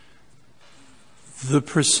The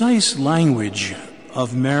precise language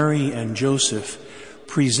of Mary and Joseph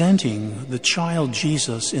presenting the child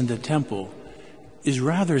Jesus in the temple is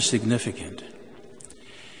rather significant.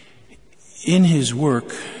 In his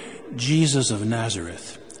work, Jesus of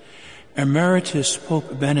Nazareth, Emeritus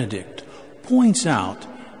Pope Benedict points out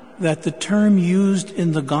that the term used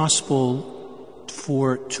in the Gospel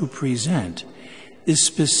for to present is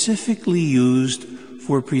specifically used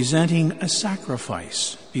for presenting a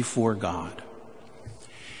sacrifice before God.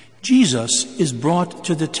 Jesus is brought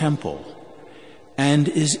to the temple and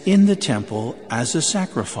is in the temple as a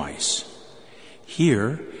sacrifice.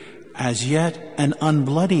 Here, as yet an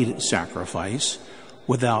unbloodied sacrifice,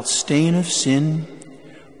 without stain of sin,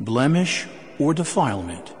 blemish, or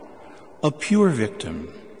defilement, a pure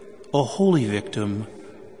victim, a holy victim,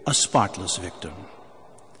 a spotless victim.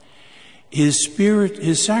 His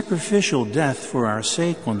sacrificial death for our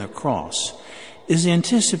sake on the cross is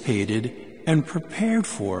anticipated and prepared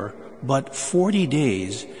for but 40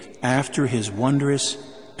 days after his wondrous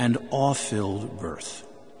and awe-filled birth.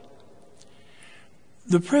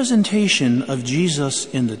 The presentation of Jesus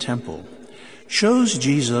in the temple shows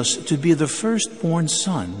Jesus to be the firstborn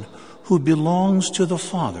son who belongs to the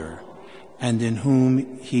Father and in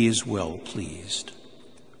whom he is well pleased.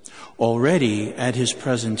 Already at his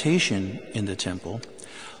presentation in the temple,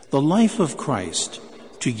 the life of Christ,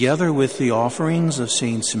 together with the offerings of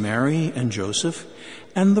Saints Mary and Joseph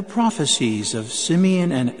and the prophecies of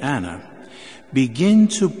Simeon and Anna, begin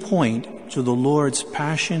to point to the Lord's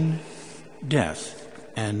passion, death,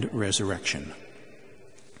 and resurrection.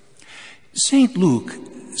 St. Luke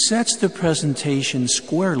sets the presentation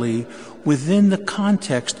squarely within the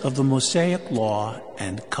context of the Mosaic Law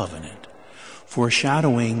and Covenant,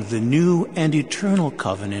 foreshadowing the new and eternal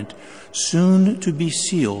covenant soon to be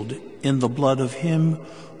sealed in the blood of him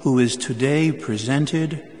who is today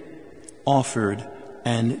presented, offered,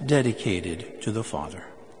 and dedicated to the Father.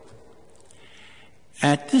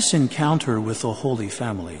 At this encounter with the Holy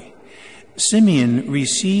Family, Simeon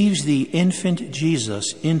receives the infant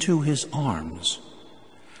Jesus into his arms,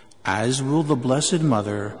 as will the Blessed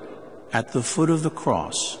Mother at the foot of the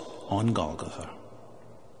cross on Golgatha.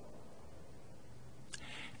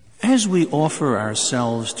 As we offer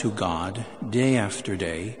ourselves to God day after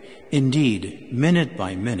day, indeed, minute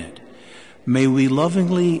by minute, may we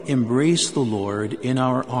lovingly embrace the Lord in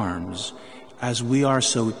our arms as we are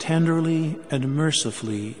so tenderly and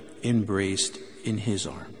mercifully embraced in his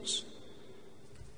arms.